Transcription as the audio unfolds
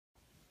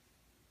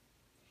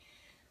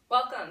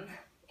Awesome.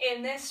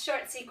 In this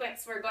short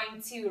sequence, we're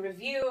going to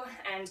review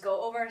and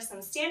go over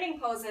some standing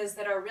poses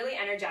that are really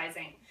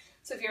energizing.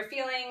 So if you're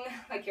feeling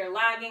like you're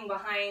lagging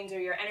behind or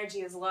your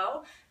energy is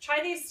low,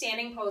 try these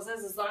standing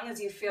poses as long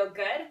as you feel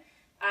good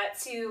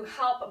to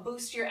help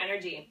boost your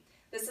energy.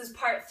 This is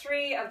part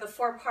 3 of the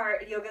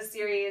 4-part yoga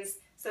series.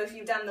 So if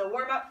you've done the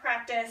warm-up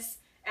practice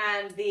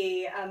and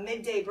the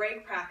midday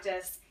break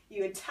practice,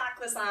 you would tack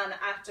this on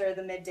after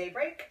the midday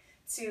break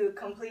to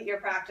complete your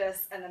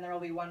practice, and then there will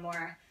be one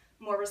more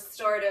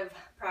restorative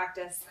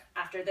practice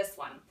after this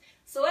one.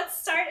 So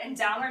let's start in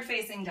downward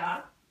facing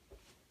dog.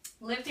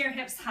 Lift your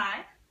hips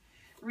high,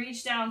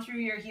 reach down through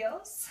your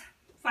heels,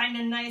 find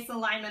a nice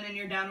alignment in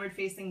your downward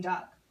facing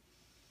dog.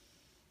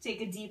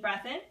 Take a deep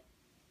breath in,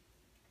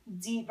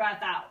 deep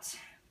breath out.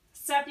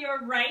 Step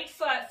your right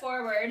foot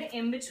forward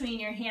in between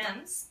your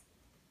hands.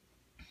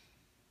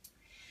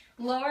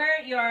 Lower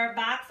your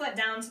back foot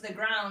down to the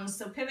ground,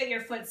 so pivot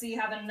your foot so you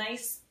have a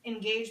nice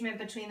engagement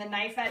between the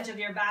knife edge of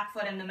your back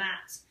foot and the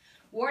mat.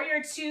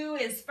 Warrior 2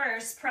 is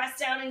first. Press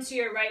down into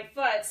your right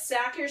foot.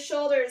 Stack your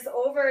shoulders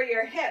over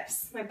your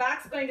hips. My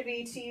back's going to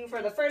be to you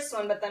for the first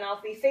one, but then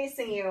I'll be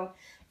facing you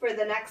for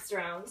the next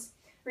round.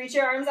 Reach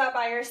your arms out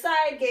by your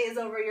side. Gaze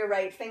over your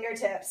right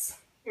fingertips.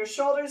 Your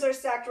shoulders are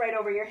stacked right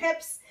over your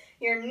hips.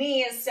 Your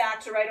knee is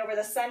stacked right over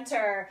the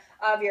center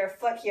of your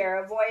foot here.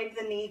 Avoid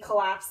the knee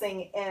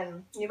collapsing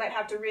in. You might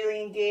have to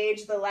really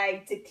engage the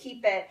leg to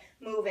keep it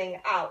moving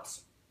out.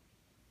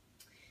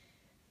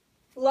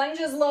 Lunge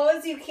as low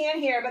as you can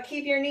here, but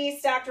keep your knee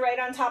stacked right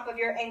on top of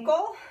your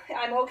ankle.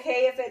 I'm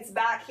okay if it's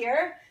back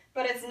here,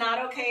 but it's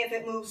not okay if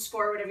it moves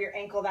forward of your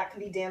ankle. That can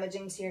be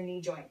damaging to your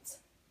knee joints.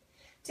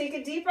 Take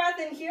a deep breath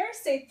in here.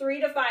 Stay 3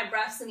 to 5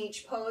 breaths in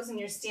each pose in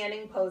your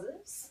standing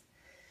poses.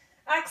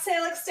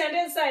 Exhale,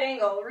 extended side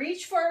angle.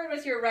 Reach forward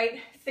with your right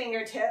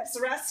fingertips.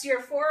 Rest your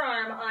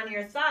forearm on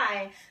your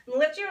thigh. And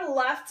lift your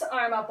left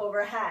arm up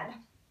overhead.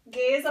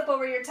 Gaze up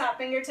over your top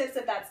fingertips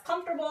if that's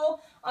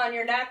comfortable. On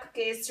your neck,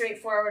 gaze straight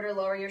forward or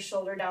lower your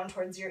shoulder down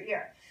towards your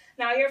ear.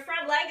 Now your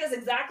front leg is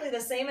exactly the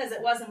same as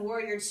it was in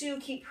Warrior 2.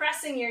 Keep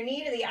pressing your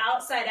knee to the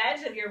outside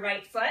edge of your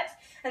right foot.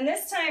 And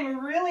this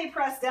time really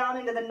press down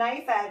into the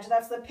knife edge.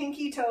 That's the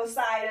pinky toe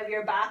side of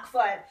your back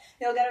foot.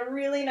 You'll get a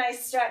really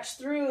nice stretch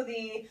through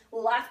the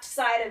left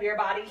side of your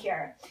body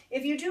here.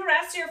 If you do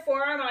rest your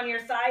forearm on your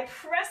thigh,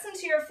 press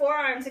into your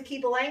forearm to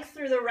keep length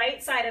through the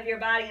right side of your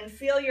body and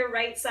feel your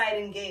right side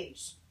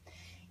engaged.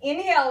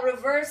 Inhale,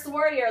 reverse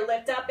warrior,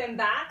 lift up and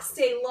back.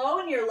 Stay low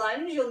in your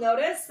lunge. You'll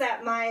notice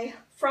that my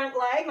front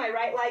leg, my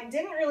right leg,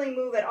 didn't really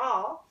move at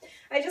all.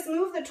 I just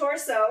moved the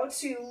torso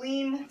to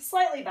lean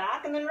slightly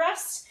back, and then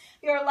rest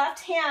your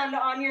left hand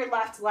on your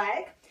left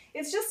leg.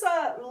 It's just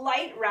a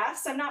light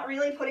rest. I'm not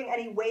really putting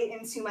any weight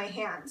into my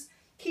hands.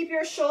 Keep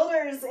your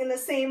shoulders in the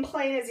same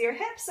plane as your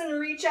hips and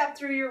reach up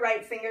through your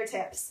right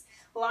fingertips.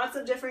 Lots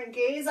of different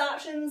gaze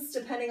options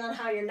depending on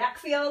how your neck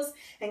feels,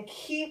 and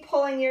keep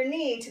pulling your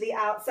knee to the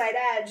outside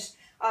edge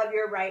of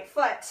your right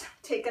foot.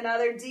 Take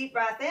another deep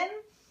breath in,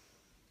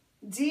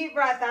 deep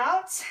breath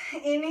out.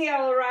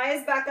 Inhale,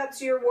 rise back up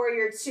to your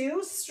Warrior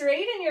 2.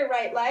 Straighten your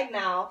right leg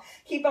now.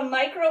 Keep a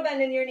micro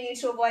bend in your knee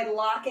to avoid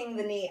locking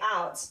the knee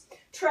out.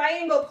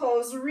 Triangle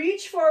pose,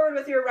 reach forward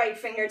with your right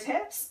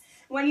fingertips.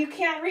 When you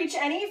can't reach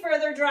any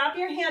further, drop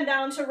your hand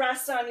down to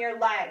rest on your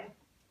leg.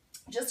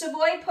 Just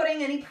avoid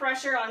putting any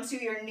pressure onto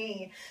your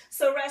knee.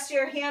 So rest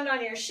your hand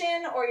on your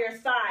shin or your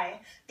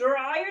thigh.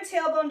 Draw your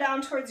tailbone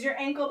down towards your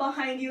ankle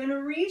behind you and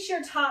reach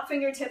your top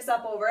fingertips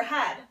up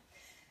overhead.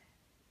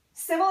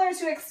 Similar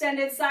to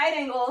extended side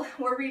angle,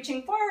 we're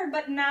reaching forward,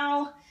 but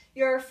now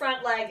your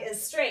front leg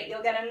is straight.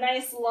 You'll get a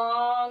nice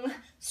long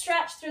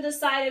stretch through the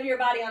side of your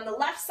body on the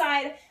left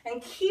side,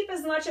 and keep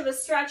as much of a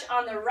stretch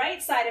on the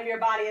right side of your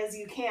body as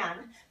you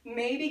can.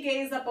 Maybe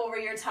gaze up over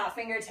your top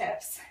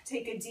fingertips.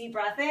 Take a deep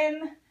breath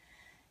in.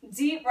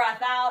 Deep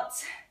breath out.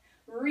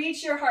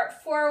 Reach your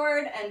heart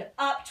forward and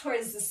up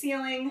towards the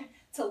ceiling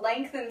to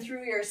lengthen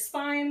through your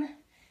spine.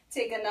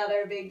 Take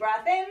another big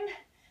breath in,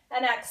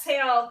 and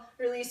exhale.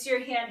 Release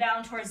your hand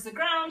down towards the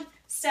ground.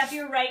 Step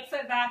your right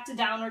foot back to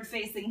downward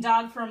facing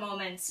dog for a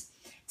moment.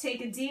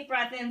 Take a deep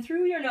breath in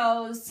through your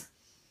nose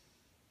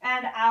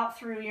and out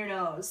through your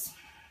nose.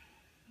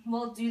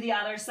 We'll do the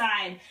other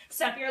side.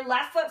 Step your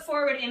left foot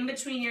forward in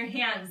between your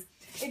hands.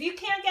 If you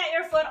can't get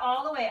your foot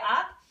all the way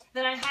up,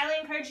 then I highly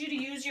encourage you to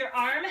use your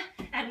arm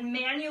and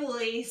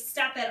manually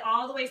step it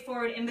all the way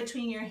forward in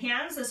between your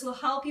hands. This will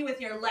help you with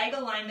your leg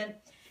alignment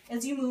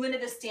as you move into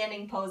the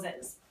standing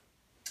poses.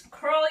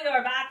 Curl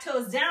your back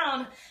toes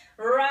down,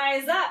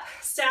 rise up,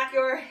 stack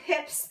your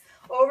hips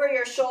over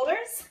your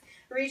shoulders,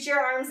 reach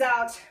your arms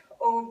out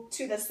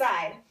to the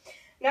side.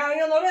 Now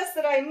you'll notice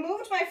that I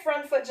moved my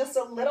front foot just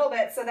a little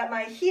bit so that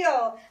my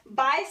heel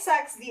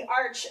bisects the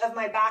arch of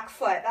my back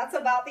foot. That's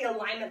about the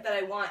alignment that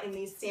I want in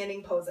these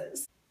standing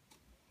poses.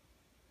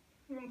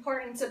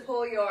 Important to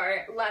pull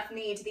your left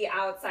knee to the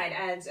outside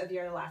edge of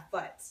your left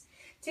foot.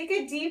 Take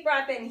a deep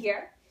breath in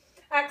here.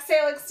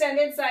 Exhale,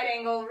 extended side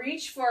angle.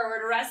 Reach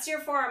forward. Rest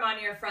your forearm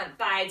on your front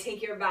thigh.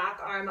 Take your back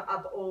arm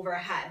up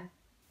overhead.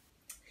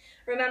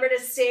 Remember to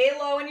stay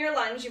low in your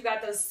lunge. You've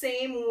got those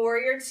same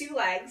warrior two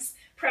legs.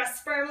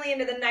 Press firmly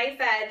into the knife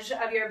edge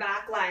of your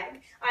back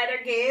leg.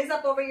 Either gaze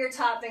up over your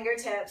top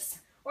fingertips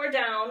or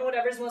down,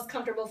 whatever's most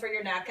comfortable for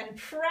your neck, and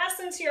press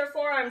into your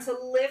forearm to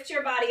lift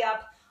your body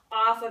up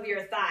off of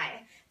your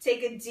thigh.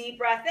 Take a deep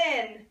breath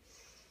in,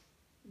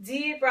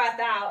 deep breath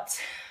out.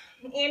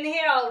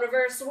 Inhale,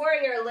 reverse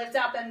warrior, lift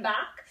up and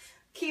back.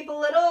 Keep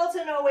little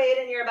to no weight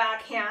in your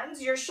back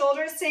hands. Your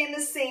shoulders stay in the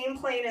same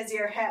plane as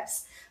your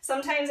hips.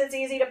 Sometimes it's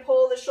easy to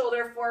pull the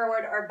shoulder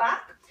forward or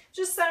back.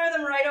 Just center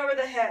them right over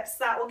the hips.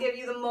 That will give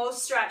you the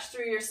most stretch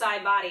through your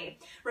side body.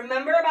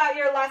 Remember about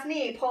your left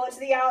knee. Pull it to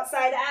the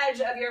outside edge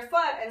of your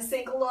foot and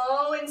sink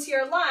low into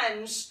your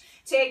lunge.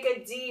 Take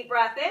a deep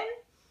breath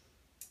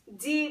in,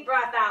 deep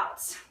breath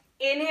out.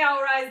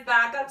 Inhale, rise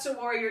back up to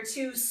warrior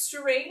two.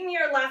 Straighten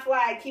your left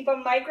leg. Keep a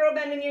micro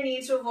bend in your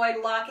knee to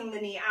avoid locking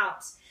the knee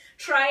out.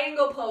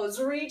 Triangle pose.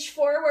 Reach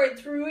forward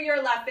through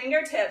your left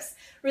fingertips.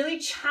 Really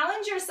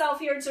challenge yourself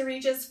here to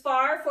reach as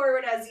far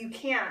forward as you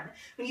can.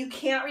 When you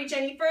can't reach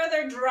any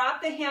further,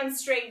 drop the hands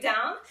straight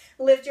down.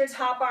 Lift your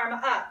top arm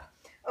up.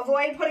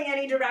 Avoid putting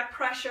any direct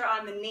pressure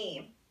on the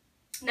knee.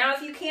 Now,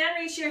 if you can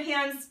reach your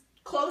hands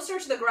closer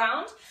to the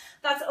ground,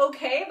 that's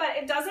okay, but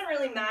it doesn't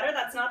really matter.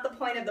 That's not the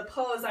point of the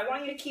pose. I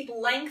want you to keep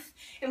length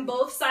in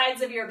both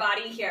sides of your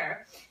body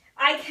here.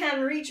 I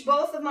can reach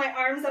both of my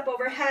arms up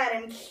overhead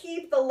and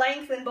keep the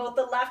length in both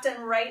the left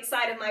and right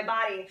side of my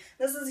body.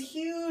 This is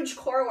huge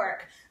core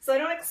work. So I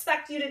don't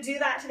expect you to do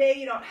that today.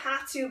 You don't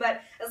have to,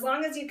 but as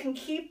long as you can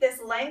keep this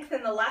length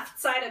in the left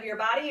side of your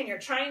body in your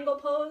triangle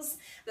pose,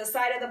 the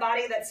side of the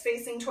body that's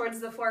facing towards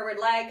the forward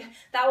leg,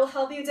 that will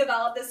help you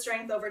develop this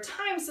strength over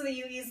time so that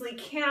you easily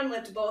can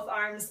lift both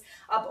arms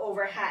up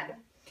overhead.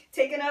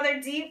 Take another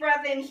deep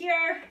breath in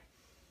here,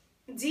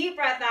 deep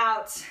breath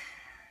out.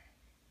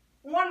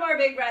 One more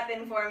big breath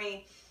in for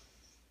me.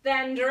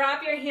 Then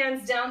drop your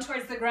hands down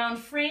towards the ground.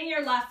 Frame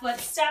your left foot.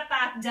 Step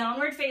back,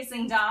 downward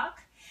facing dog.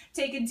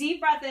 Take a deep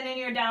breath in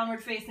your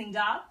downward facing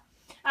dog.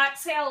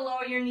 Exhale,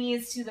 lower your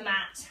knees to the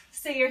mat.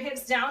 Stay your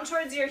hips down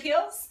towards your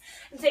heels.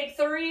 And take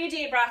 3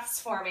 deep breaths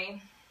for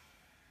me.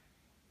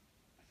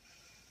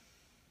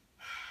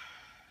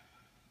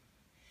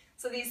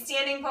 So these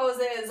standing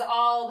poses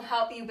all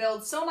help you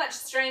build so much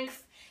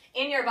strength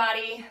in your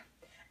body,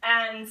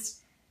 and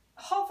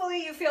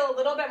hopefully you feel a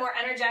little bit more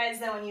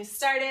energized than when you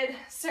started,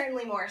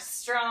 certainly more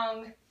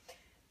strong.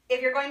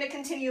 If you're going to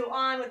continue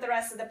on with the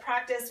rest of the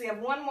practice, we have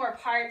one more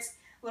part,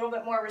 a little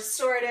bit more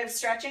restorative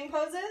stretching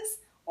poses,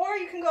 or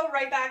you can go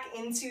right back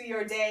into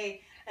your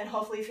day and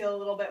hopefully feel a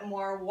little bit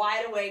more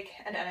wide awake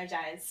and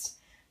energized.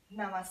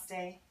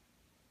 Namaste.